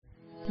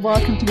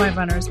Welcome to My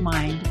Runner's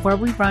Mind, where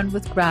we run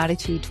with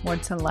gratitude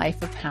towards a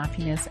life of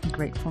happiness and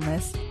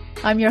gratefulness.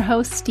 I'm your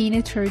host,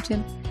 Stina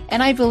Turgeon,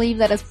 and I believe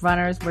that as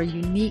runners, we're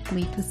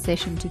uniquely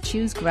positioned to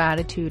choose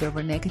gratitude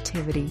over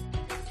negativity.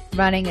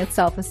 Running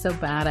itself is so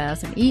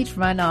badass, and each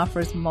run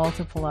offers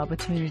multiple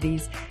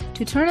opportunities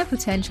to turn a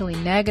potentially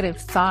negative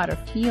thought or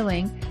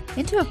feeling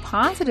into a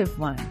positive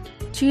one.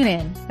 Tune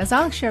in as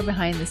I'll share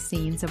behind the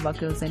scenes of what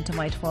goes into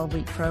my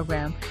 12-week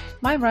program,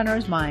 My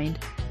Runner's Mind,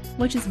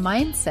 which is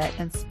mindset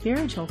and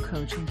spiritual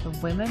coaching for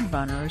women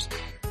runners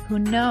who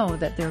know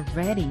that they're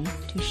ready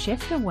to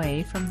shift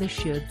away from the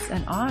shoulds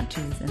and ought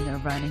tos in their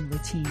running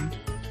routine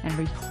and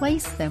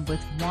replace them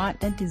with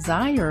want and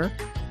desire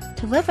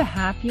to live a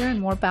happier and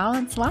more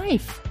balanced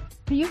life.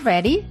 Are you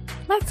ready?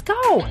 Let's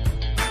go!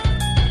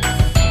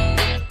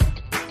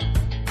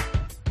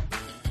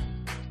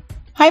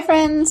 Hi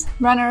friends,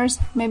 runners.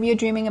 Maybe you're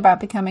dreaming about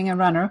becoming a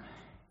runner.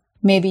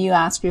 Maybe you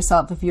ask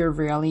yourself if you're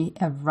really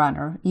a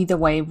runner. Either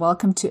way,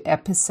 welcome to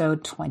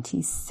episode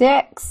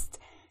 26.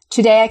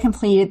 Today I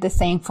completed the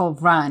Thankful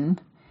Run,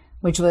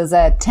 which was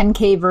a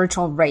 10K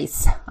virtual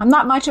race. I'm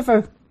not much of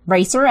a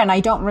racer and I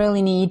don't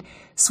really need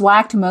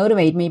swag to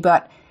motivate me,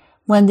 but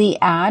when the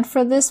ad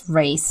for this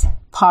race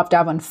popped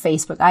up on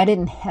Facebook, I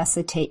didn't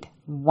hesitate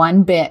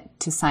one bit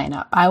to sign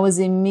up. I was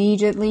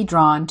immediately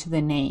drawn to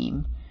the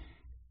name,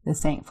 The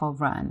Thankful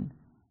Run.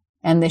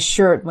 And the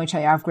shirt, which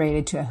I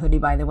upgraded to a hoodie,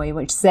 by the way,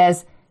 which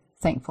says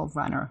Thankful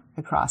Runner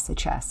across the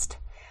chest.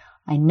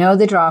 I know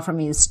the draw for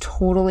me is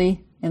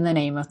totally in the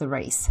name of the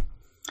race.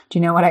 Do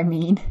you know what I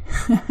mean?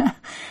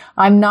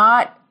 I'm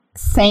not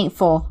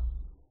thankful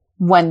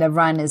when the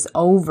run is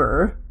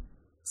over.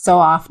 So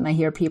often I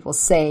hear people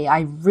say,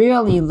 I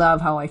really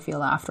love how I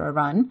feel after a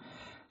run.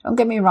 Don't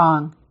get me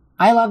wrong.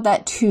 I love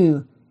that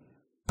too.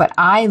 But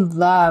I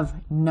love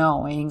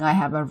knowing I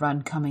have a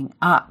run coming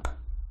up.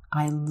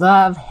 I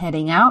love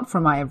heading out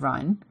for my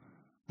run,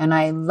 and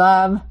I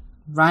love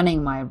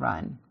running my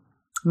run.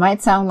 It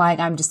might sound like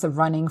I'm just a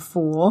running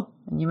fool,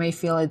 and you may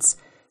feel it's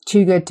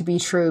too good to be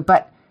true,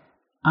 but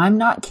I'm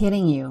not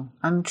kidding you.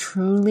 I'm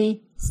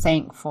truly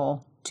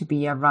thankful to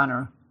be a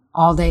runner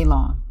all day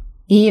long,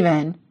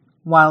 even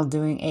while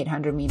doing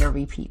 800-meter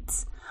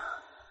repeats.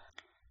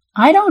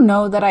 I don't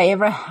know that I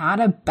ever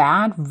had a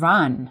bad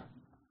run.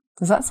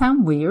 Does that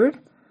sound weird?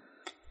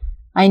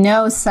 I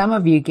know some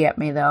of you get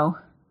me, though.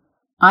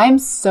 I'm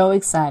so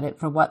excited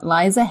for what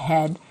lies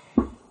ahead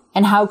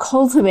and how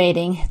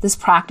cultivating this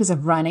practice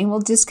of running will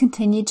just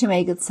continue to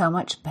make it so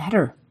much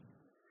better.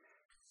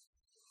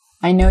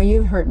 I know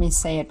you've heard me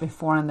say it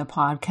before on the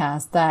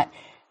podcast that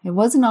it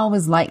wasn't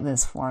always like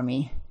this for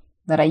me,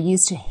 that I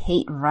used to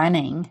hate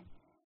running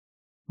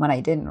when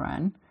I didn't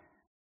run.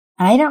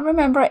 And I don't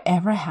remember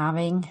ever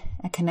having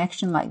a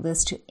connection like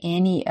this to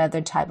any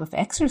other type of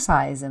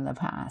exercise in the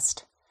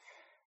past.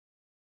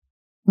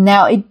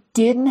 Now, it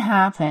didn't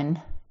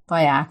happen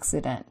by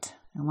accident.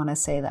 I want to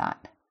say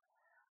that.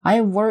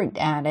 I worked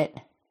at it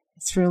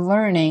through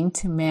learning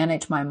to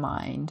manage my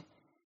mind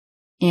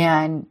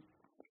and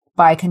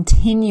by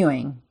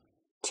continuing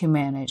to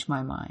manage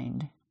my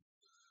mind.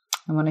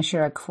 I want to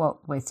share a quote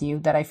with you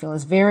that I feel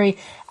is very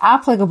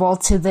applicable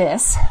to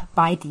this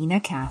by Deena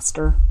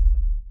Kastor.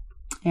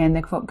 And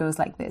the quote goes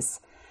like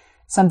this: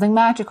 "Something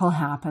magical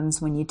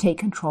happens when you take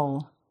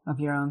control of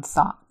your own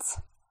thoughts.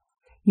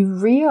 You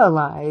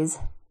realize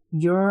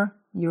you're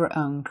your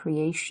own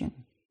creation.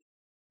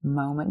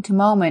 Moment to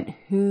moment,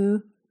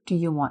 who do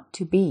you want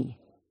to be?"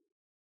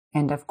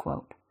 End of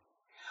quote.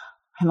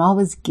 I'm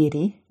always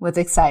giddy with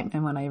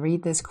excitement when I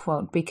read this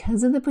quote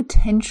because of the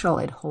potential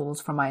it holds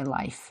for my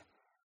life.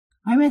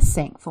 I'm a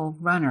thankful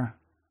runner.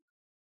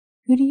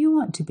 Who do you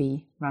want to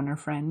be, runner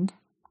friend?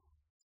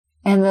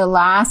 In the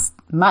last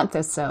month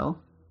or so,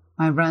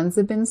 my runs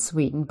have been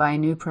sweetened by a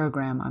new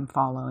program I'm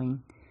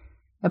following.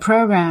 A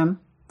program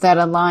that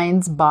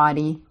aligns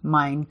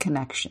body-mind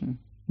connection,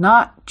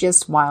 not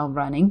just while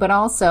running, but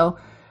also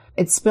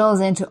it spills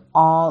into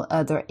all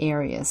other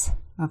areas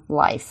of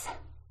life.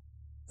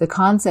 The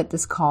concept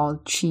is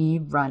called Chi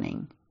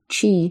running.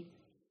 Chi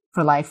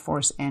for life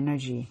force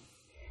energy.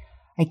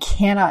 I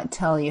cannot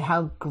tell you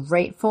how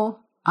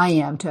grateful I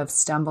am to have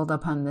stumbled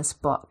upon this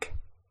book.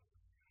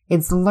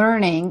 It's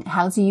learning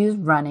how to use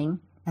running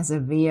as a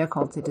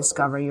vehicle to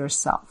discover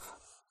yourself.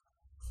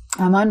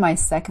 I'm on my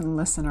second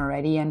listen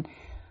already, and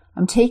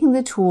I'm taking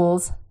the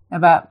tools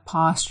about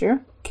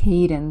posture,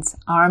 cadence,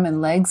 arm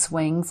and leg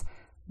swings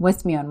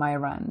with me on my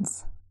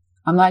runs.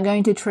 I'm not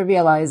going to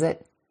trivialize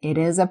it. It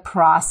is a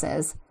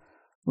process,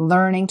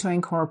 learning to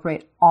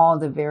incorporate all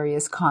the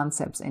various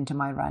concepts into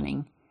my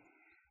running.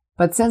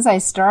 But since I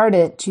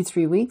started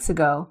 2-3 weeks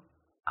ago,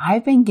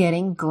 I've been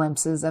getting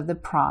glimpses of the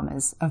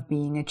promise of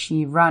being a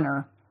Chi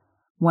runner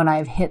when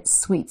I've hit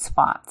sweet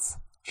spots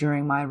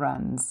during my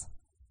runs.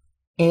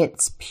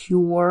 It's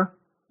pure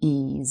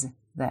ease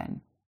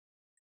then.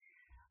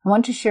 I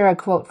want to share a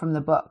quote from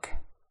the book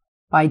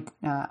by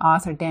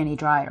author Danny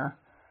Dreyer.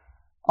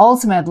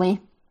 Ultimately,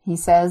 he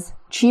says,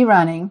 Chi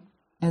running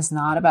is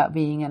not about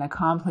being an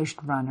accomplished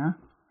runner.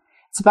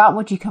 It's about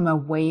what you come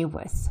away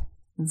with,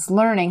 It's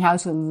learning how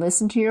to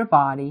listen to your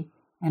body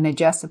and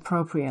adjust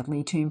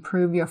appropriately to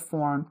improve your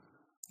form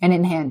and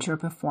enhance your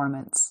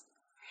performance.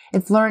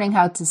 It's learning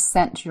how to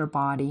sense your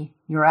body,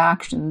 your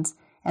actions,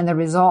 and the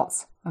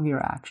results of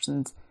your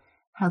actions,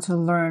 how to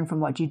learn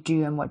from what you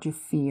do and what you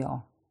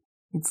feel.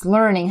 It's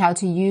learning how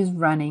to use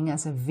running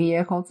as a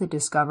vehicle to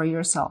discover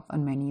yourself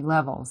on many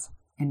levels.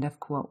 End of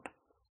quote.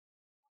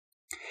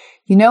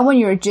 You know when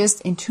you're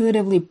just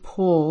intuitively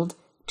pulled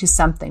to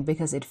something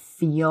because it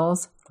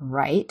feels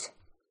right?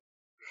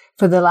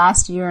 For the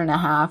last 1.5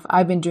 years,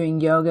 I've been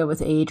doing yoga with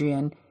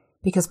Adriene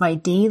because my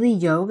daily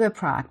yoga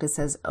practice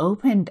has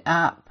opened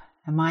up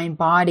a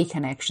mind-body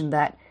connection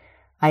that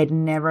I'd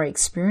never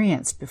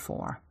experienced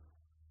before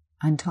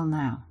until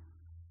now.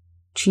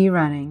 Chi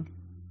running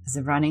is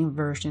a running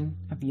version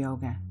of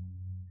yoga.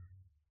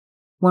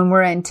 When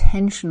we're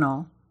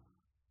intentional,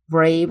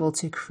 we're able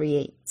to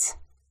create.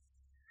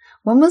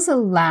 When was the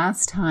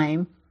last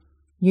time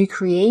you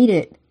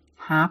created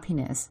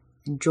happiness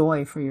and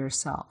joy for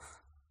yourself?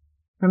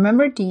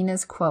 Remember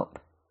Dina's quote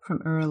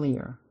from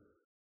earlier.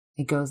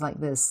 It goes like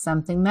this: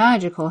 something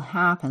magical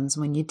happens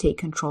when you take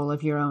control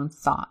of your own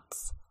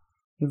thoughts.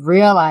 You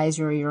realize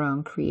you're your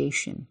own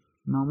creation.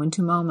 Moment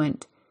to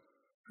moment,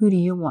 who do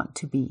you want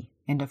to be?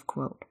 End of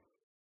quote.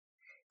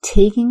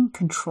 Taking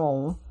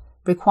control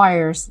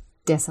requires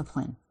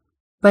discipline,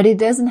 but it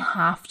doesn't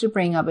have to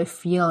bring up a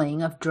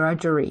feeling of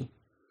drudgery.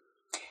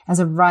 As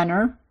a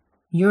runner,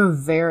 you're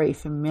very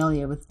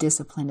familiar with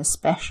discipline,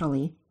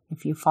 especially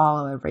if you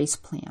follow a race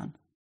plan.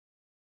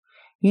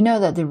 You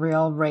know that the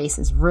real race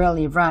is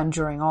really run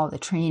during all the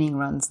training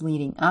runs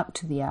leading up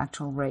to the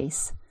actual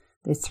race,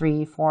 the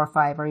 3, 4,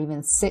 5, or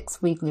even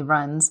 6 weekly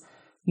runs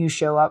you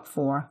show up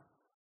for,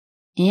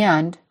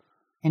 and,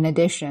 in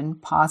addition,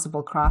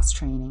 possible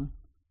cross-training.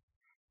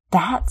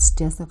 That's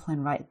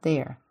discipline right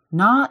there.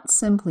 Not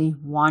simply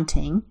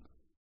wanting,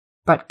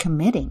 but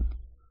committing.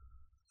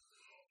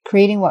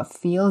 Creating what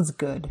feels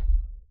good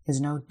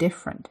is no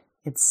different.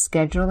 It's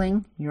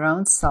scheduling your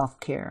own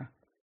self-care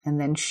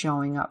and then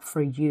showing up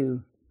for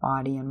you,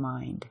 body and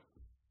mind.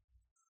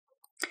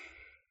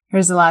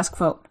 Here's the last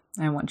quote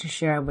I want to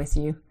share with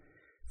you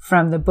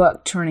from the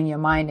book Turning Your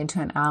Mind into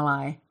an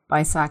Ally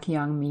by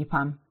Sakyong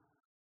Mipam.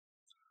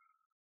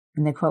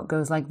 And the quote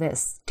goes like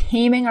this: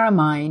 taming our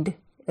mind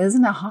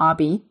isn't a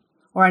hobby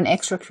or an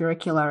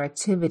extracurricular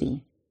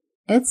activity.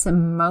 It's the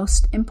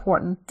most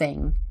important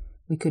thing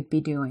we could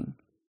be doing.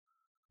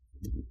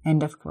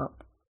 End of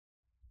quote.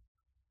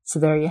 So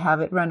there you have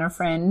it, runner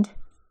friend.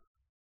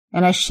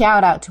 And a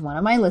shout out to one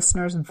of my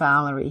listeners,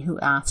 Valerie, who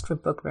asked for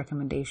book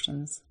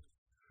recommendations.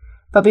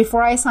 But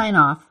before I sign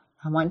off,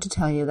 I want to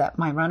tell you that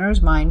my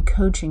Runner's Mind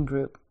coaching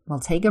group will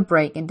take a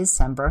break in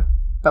December,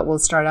 but will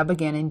start up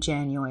again in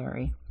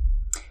January.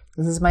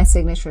 This is my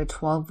signature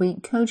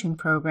 12-week coaching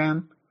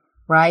program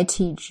where I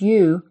teach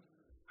you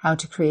how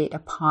to create a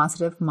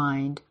positive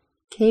mind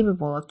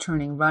capable of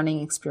turning running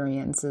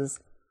experiences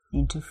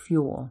into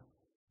fuel.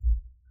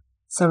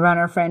 So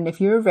runner friend,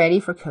 if you're ready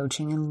for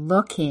coaching and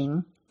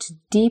looking to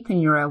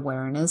deepen your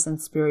awareness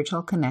and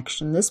spiritual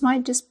connection, this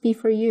might just be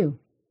for you.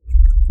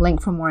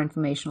 Link for more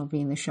information will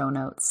be in the show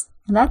notes.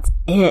 And that's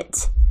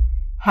it.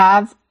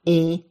 Have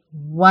a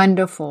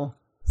wonderful,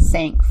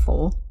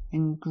 thankful,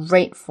 and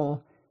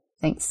grateful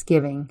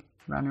Thanksgiving,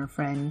 runner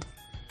friend.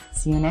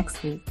 See you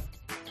next week.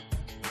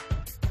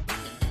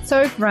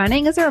 So if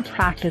running is our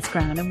practice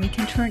ground and we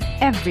can turn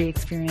every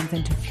experience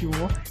into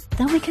fuel,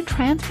 then we can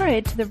transfer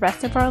it to the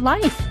rest of our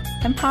life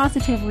and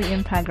positively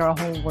impact our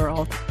whole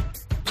world.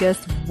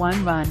 Just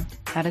one run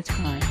at a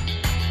time.